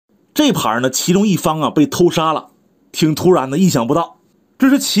这盘呢，其中一方被偷杀了，挺突然的，意想不到。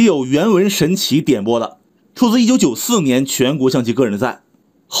这是棋友原文神奇点播的，出自1994年全国象棋个人赛，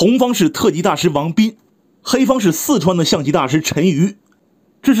红方是特级大师王斌，黑方是四川的象棋大师陈鱼。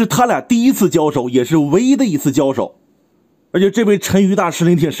这是他俩第一次交手，也是唯一的一次交手。而且这位陈鱼大师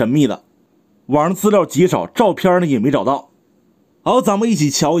呢挺神秘的，网上资料极少，照片呢也没找到。好，咱们一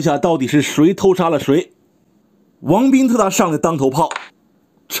起瞧一下到底是谁偷杀了谁。王斌特大上的当头炮，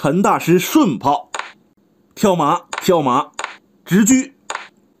陈大师顺炮，跳马跳马直车，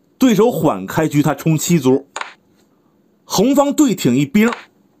对手缓开车，他冲7卒。红方对挺一兵，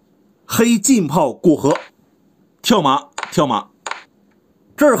黑进炮过河，跳马跳马。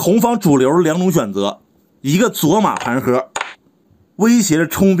这是红方主流两种选择，一个左马盘河，威胁着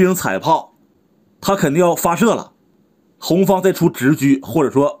冲兵踩炮，他肯定要发射了。红方再出直车，或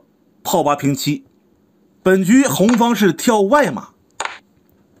者说炮8平7。本局红方是跳外马，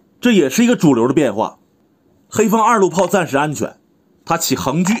这也是一个主流的变化。黑方2路炮暂时安全，他起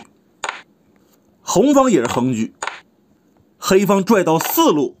横车，红方也是横车，黑方拽到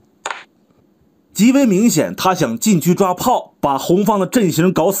4路，极为明显，他想进车抓炮，把红方的阵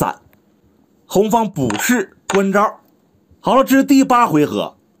型搞散。红方补士关招。好了，这是第8回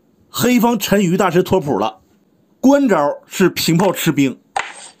合，黑方陈鱼大师脱谱了，关招是平炮吃兵，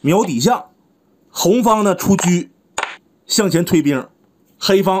秒底象。红方呢出车向前推兵，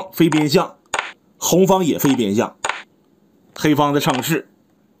黑方飞边象，红方也飞边象，黑方在上士，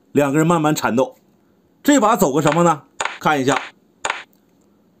两个人慢慢缠斗。这把走个什么呢？看一下，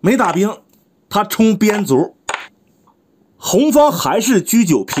没打兵，他冲边卒，红方还是车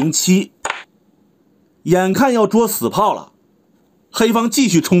9平7，眼看要捉死炮了，黑方继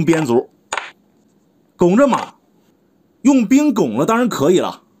续冲边卒，拱着马，用兵拱了当然可以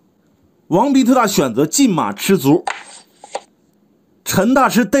了。王斌特大选择进马吃卒，陈大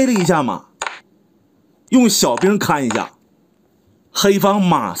师逮了一下马，用小兵看一下，黑方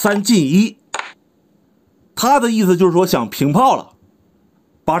马3进1，他的意思就是说想平炮了，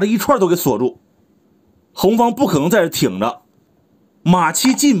把这一串都给锁住。红方不可能在这挺着，马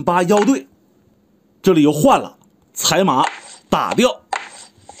7进8腰对，这里又换了踩马打掉。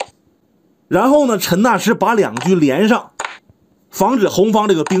然后呢，陈大师把2车连上，防止红方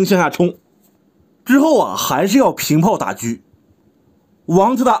这个兵向下冲。之后啊，还是要平炮打车。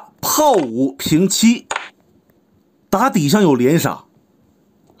王特大炮5平7，打底上有连杀，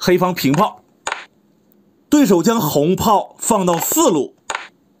黑方平炮，对手将红炮放到4路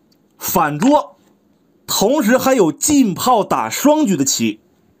反捉，同时还有进炮打双车的棋，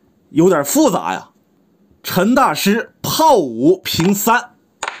有点复杂呀。陈大师炮5平3，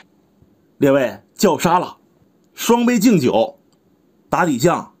列位叫杀了，双杯敬酒，打底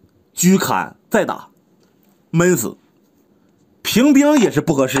象，车砍再打，闷死。平兵也是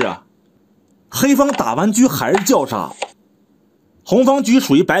不合适啊，黑方打完车还是叫杀，红方车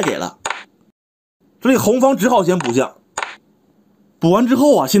属于白给了。这里红方只好先补象，补完之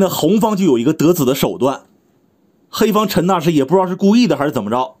后啊，现在红方就有一个得子的手段。黑方陈大师也不知道是故意的还是怎么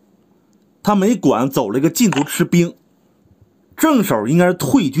着，他没管，走了一个进卒吃兵，正手应该是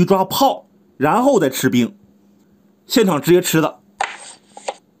退车抓炮，然后再吃兵，现场直接吃的。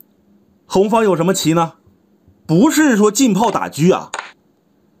红方有什么棋呢？不是说进炮打车啊，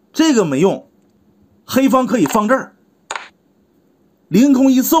这个没用，黑方可以放这儿，凌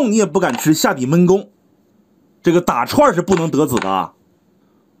空一送你也不敢吃，下底闷攻，这个打串是不能得子的啊。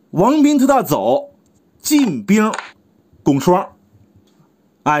王斌特大走进兵拱双，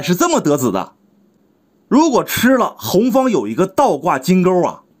哎，是这么得子的。如果吃了，红方有一个倒挂金钩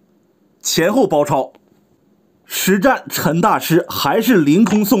啊，前后包抄。实战陈大师还是凌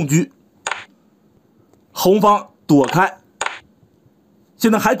空送车，红方躲开，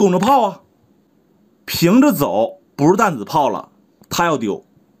现在还拱着炮啊，平着走不是弹子炮了，他要丢，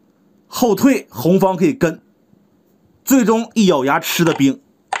后退红方可以跟，最终一咬牙吃的兵。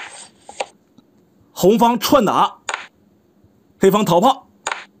红方串打，黑方逃炮，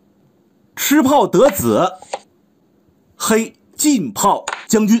吃炮得子，黑进炮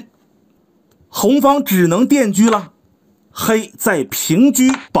将军，红方只能垫车了，黑在平车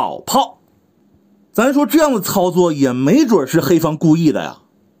保炮。咱说这样的操作也没准是黑方故意的呀，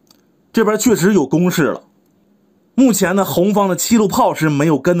这边确实有攻势了。目前呢，红方的7路炮是没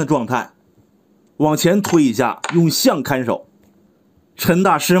有跟的状态，往前推一下，用象看守。陈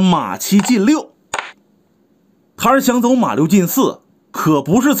大师马7进6，他是想走马6进4，可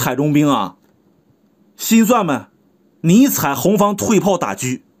不是踩中兵啊。心算呗，你一踩红方退炮打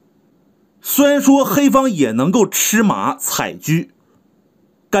车，虽然说黑方也能够吃马踩车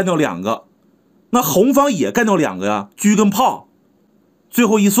干掉2个，那红方也干掉2个呀，车跟炮，最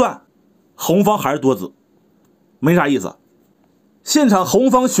后一算红方还是多子，没啥意思。现场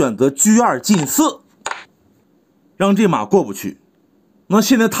红方选择车2进4，让这马过不去。那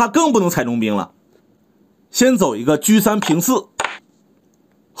现在他更不能踩中兵了，先走一个车3平4，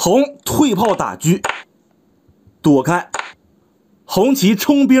红退炮打车，躲开，红旗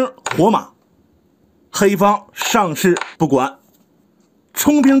冲兵活马，黑方上士不管，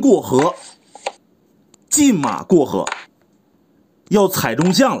冲兵过河，进马过河，要踩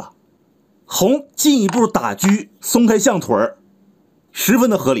中象了。红进一步打车，松开象腿儿，十分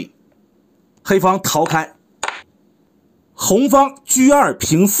的合理。黑方逃开，红方车2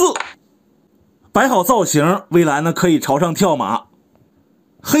平4，摆好造型，未来呢可以朝上跳马。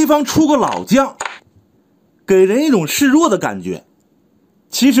黑方出个老将，给人一种示弱的感觉。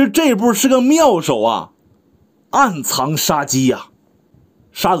其实这步是个妙手啊，暗藏杀机呀，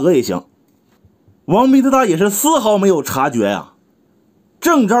杀鹅也行。王斌他也是丝毫没有察觉呀。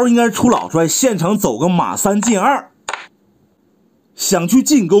正招应该是出老帅，现场走个马3进2，想去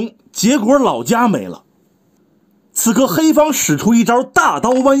进攻，结果老家没了。此刻黑方使出一招大刀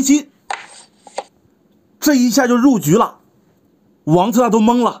剜心，这一下就入局了。王特大都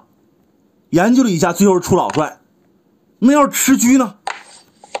懵了，研究了一下，最后是出老帅。那要是吃车呢？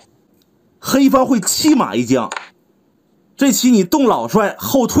黑方会弃马一将，这棋你动老帅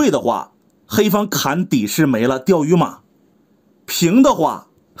后退的话，黑方砍底士没了，钓鱼马。平的话，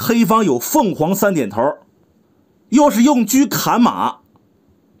黑方有凤凰3点头，要是用车砍马，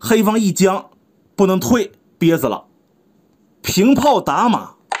黑方一将不能退，憋死了。平炮打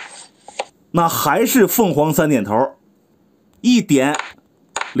马，那还是凤凰3点头，1点、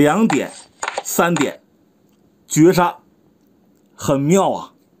2点、3点，绝杀，很妙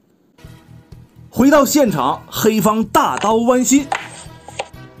啊。回到现场，黑方大刀剜心，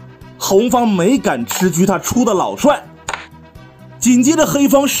红方没敢吃车，他出的老帅。紧接着黑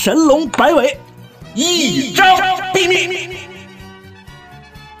方神龙摆尾，一招毙命。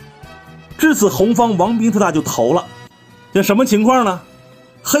至此红方王斌特大就投了。这什么情况呢？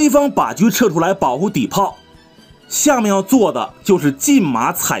黑方把车撤出来保护底炮，下面要做的就是进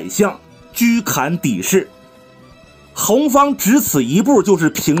马踩象，车砍底士。红方只此一步就是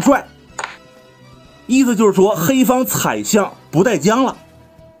平帅，意思就是说黑方踩象不带将了，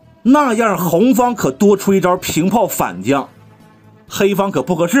那样红方可多出一招平炮反将，黑方可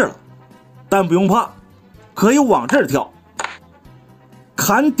不合适了。但不用怕，可以往这儿跳，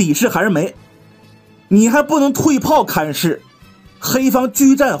砍底士还是没，你还不能退炮看士，黑方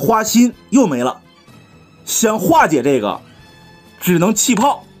车战花心又没了。想化解这个，只能弃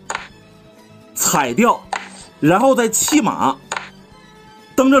炮踩掉，然后再弃马，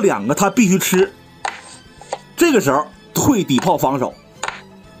蹬着2个他必须吃，这个时候退底炮防守。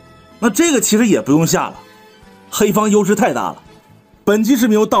那这个其实也不用下了，黑方优势太大了。本期视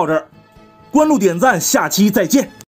频就到这儿，关注点赞，下期再见。